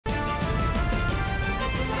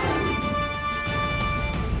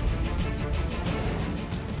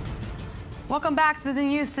Welcome back to the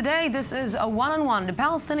news today. This is a one-on-one. The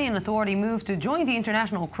Palestinian Authority move to join the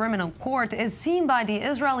International Criminal Court is seen by the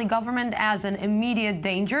Israeli government as an immediate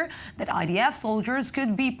danger that IDF soldiers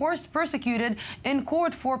could be persecuted in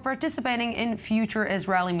court for participating in future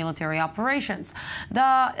Israeli military operations.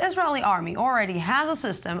 The Israeli army already has a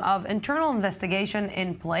system of internal investigation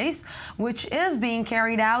in place, which is being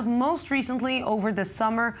carried out most recently over the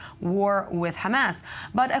summer war with Hamas.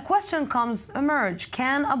 But a question emerge: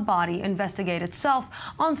 can a body investigate itself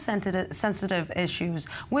on sensitive issues?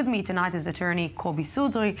 With me tonight is attorney Kobi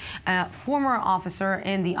Sudri, a former officer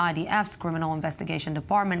in the IDF's Criminal Investigation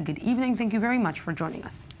Department. Good evening. Thank you very much for joining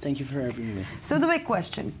us. Thank you for having me. So the big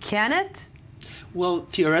question, can it? Well,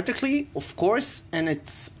 theoretically, of course, and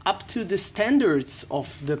it's up to the standards of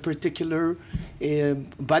the particular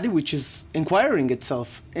body which is inquiring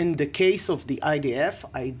itself. In the case of the IDF,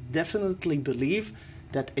 I definitely believe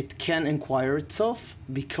that it can inquire itself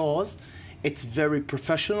because it's very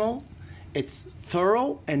professional, it's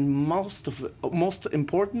thorough, and most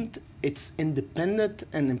important, it's independent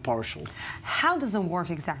and impartial. How does it work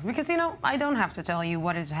exactly? Because, you know, I don't have to tell you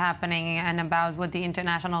what is happening and about what the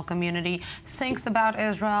international community thinks about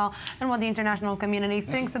Israel and what the international community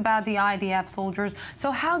thinks about the IDF soldiers. So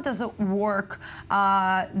how does it work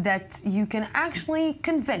that you can actually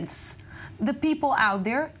convince the people out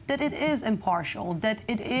there that it is impartial, that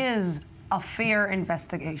it is a fair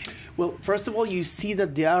investigation? Well, first of all, you see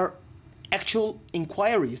that there are actual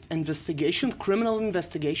inquiries, investigations, criminal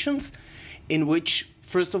investigations, in which,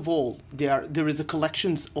 first of all, there is a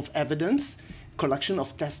collection of evidence, collection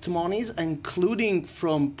of testimonies, including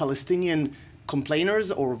from Palestinian complainers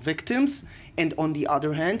or victims. And on the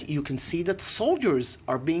other hand, you can see that soldiers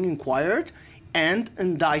are being inquired and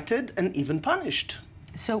indicted and even punished.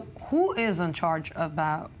 So who is in charge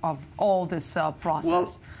of all this process?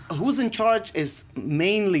 Well, who's in charge is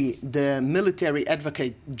mainly the military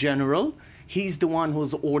advocate general. He's the one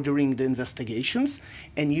who's ordering the investigations.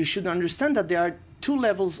 And you should understand that there are two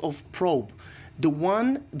levels of probe.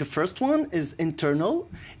 The first one is internal,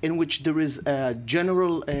 in which there is a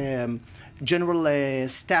general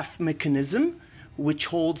staff mechanism which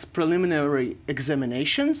holds preliminary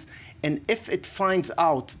examinations. And if it finds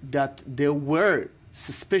out that there were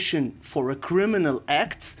suspicion for a criminal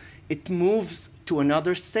acts, it moves to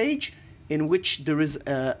another stage in which there is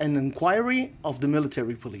an inquiry of the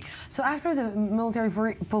military police. So after the military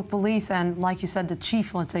police and, like you said, the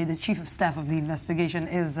chief, let's say the chief of staff of the investigation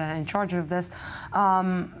is in charge of this,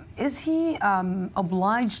 is he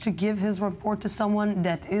obliged to give his report to someone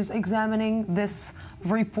that is examining this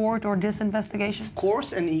report or this investigation? Of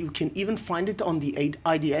course, and you can even find it on the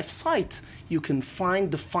IDF site. You can find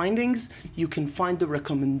the findings, you can find the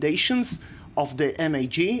recommendations of the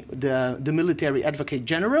MAG, the Military Advocate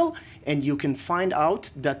General, and you can find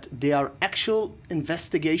out that there are actual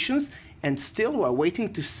investigations, and still we're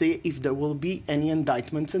waiting to see if there will be any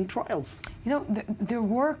indictments and trials. You know, there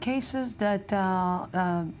were cases that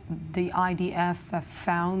the IDF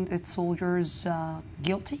found its soldiers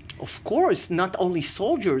guilty? Of course, not only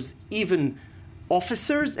soldiers, even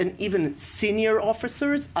officers and even senior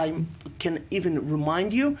officers. I can even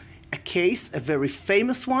remind you a case, a very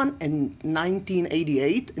famous one, in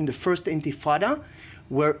 1988, in the first Intifada,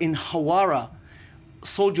 where in Hawara,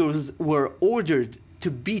 soldiers were ordered to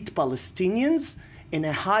beat Palestinians, and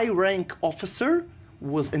a high-rank officer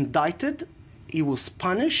was indicted, he was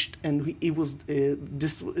punished, and he was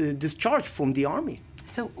discharged from the army.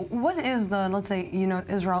 So what is the, let's say, you know,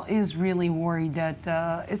 Israel is really worried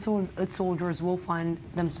that its soldiers will find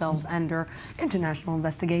themselves under international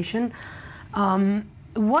investigation.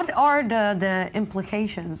 What are the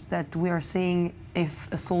implications that we are seeing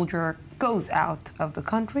if a soldier goes out of the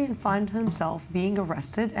country and finds himself being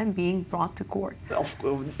arrested and being brought to court?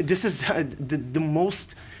 This is the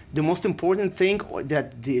most important thing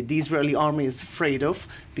that the Israeli army is afraid of,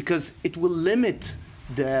 because it will limit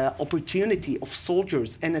the opportunity of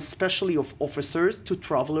soldiers and especially of officers to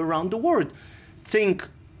travel around the world. Think,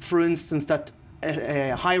 for instance, that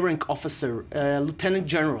a high-rank officer, a lieutenant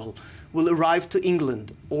general, will arrive to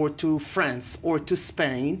England or to France or to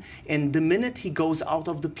Spain, and the minute he goes out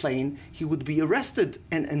of the plane, he would be arrested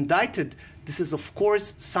and indicted. This is, of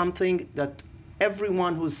course, something that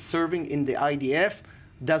everyone who's serving in the IDF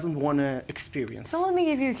doesn't want to experience. So let me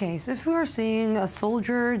give you a case. If we are seeing a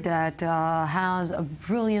soldier that has a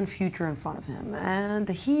brilliant future in front of him, and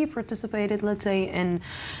he participated, let's say, in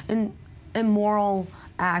immoral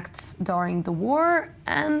acts during the war,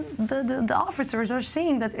 and the officers are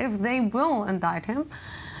seeing that if they will indict him,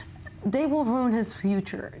 they will ruin his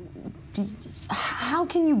future. how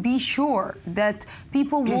can you be sure that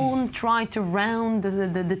people won't try to round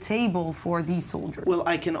the table for these soldiers? Well,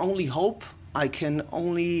 I can only hope. I can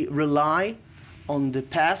only rely on the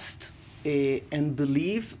past and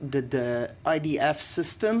believe that the IDF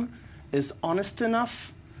system is honest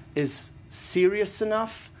enough, is serious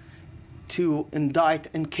enough to indict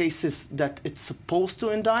in cases that it's supposed to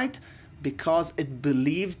indict, because it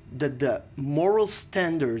believed that the moral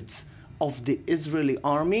standards of the Israeli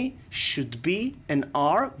army should be and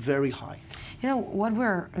are very high. You know, what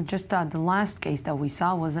we're just the last case that we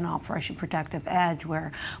saw was an Operation Protective Edge,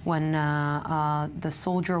 where when the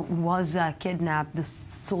soldier was kidnapped, the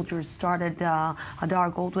soldiers started,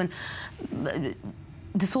 Hadar Goldwyn,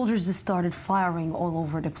 the soldiers just started firing all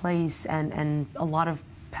over the place, and a lot of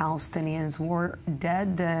Palestinians were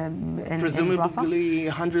dead presumably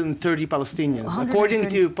 130 Palestinians, according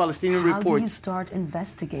to Palestinian reports. How do you start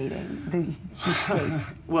investigating this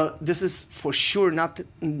case? Well, this is for sure not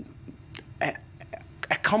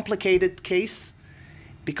a complicated case,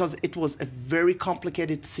 because it was a very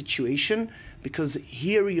complicated situation, because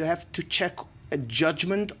here you have to check a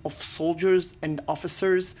judgment of soldiers and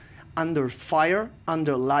officers under fire,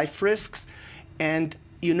 under life risks. And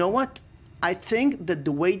you know what? I think that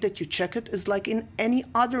the way that you check it is like in any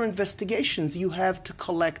other investigations. You have to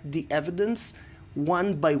collect the evidence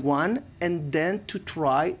one by one and then to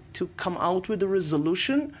try to come out with a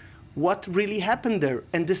resolution what really happened there.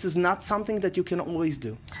 And this is not something that you can always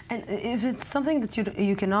do. And if it's something that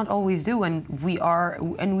you cannot always do, and we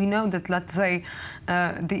know that, let's say,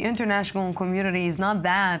 the international community is not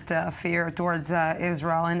that fair towards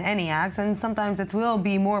Israel in any acts, and sometimes it will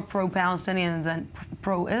be more pro-Palestinians than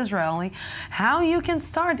pro-Israeli, how you can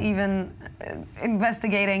start even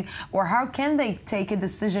investigating, or how can they take a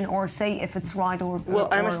decision or say if it's right or well,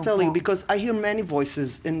 I must tell you, wrong? because I hear many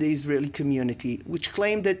voices in the Israeli community which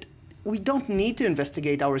claim that we don't need to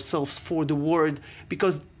investigate ourselves for the word,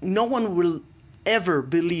 because no one will ever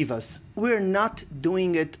believe us. We're not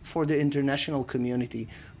doing it for the international community.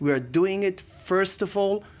 We are doing it, first of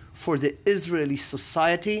all, for the Israeli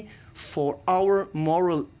society, for our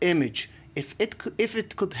moral image. If it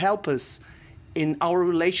could help us in our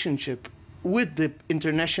relationship with the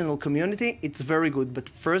international community, it's very good. But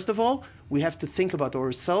first of all, we have to think about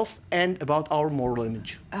ourselves and about our moral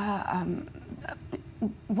image.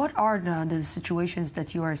 What are the situations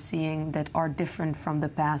that you are seeing that are different from the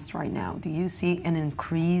past right now? Do you see an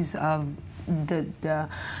increase of let's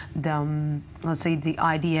say the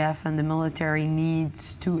IDF and the military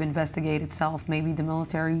needs to investigate itself? Maybe the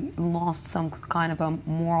military lost some kind of a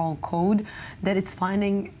moral code that it's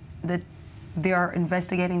finding that they are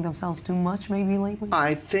investigating themselves too much maybe lately?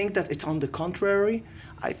 I think that it's on the contrary.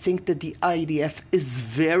 I think that the IDF is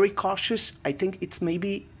very cautious. I think it's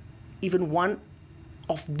maybe even one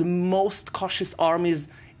of the most cautious armies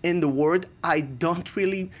in the world. I don't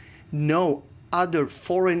really know other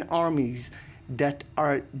foreign armies that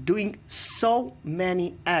are doing so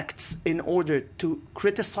many acts in order to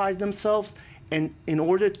criticize themselves and in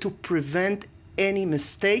order to prevent any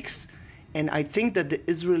mistakes. And I think that the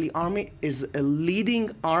Israeli army is a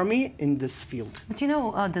leading army in this field. But you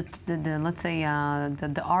know, let's say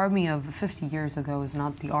the army of 50 years ago is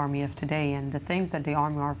not the army of today, and the things that the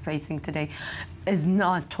army are facing today is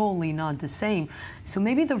totally not the same. So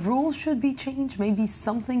maybe the rules should be changed. Maybe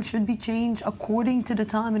something should be changed according to the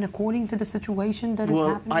time and according to the situation that is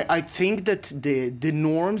happening. Well, I think that the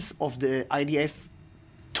norms of the IDF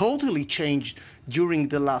totally changed during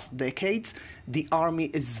the last decades. The army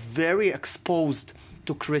is very exposed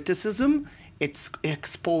to criticism. It's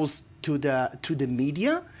exposed to the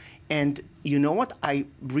media. And you know what? I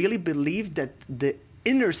really believe that the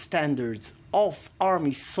inner standards of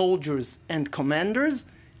army soldiers and commanders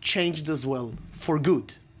changed as well, for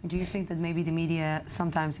good. Do you think that maybe the media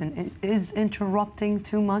sometimes is interrupting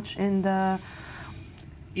too much in the...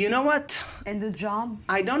 You know what? In the job?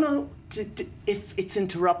 I don't know if it's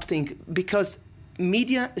interrupting, because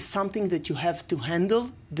media is something that you have to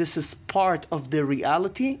handle. This is part of the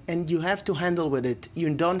reality, and you have to handle with it.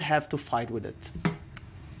 You don't have to fight with it.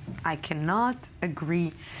 I cannot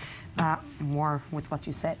agree more with what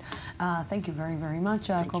you said. Thank you very, very much,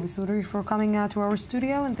 Kobi Sudri, for coming to our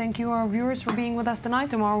studio, and thank you, our viewers, for being with us tonight.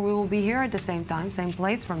 Tomorrow we will be here at the same time, same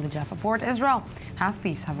place, from the Jaffa Port, Israel. Have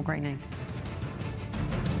peace. Have a great night.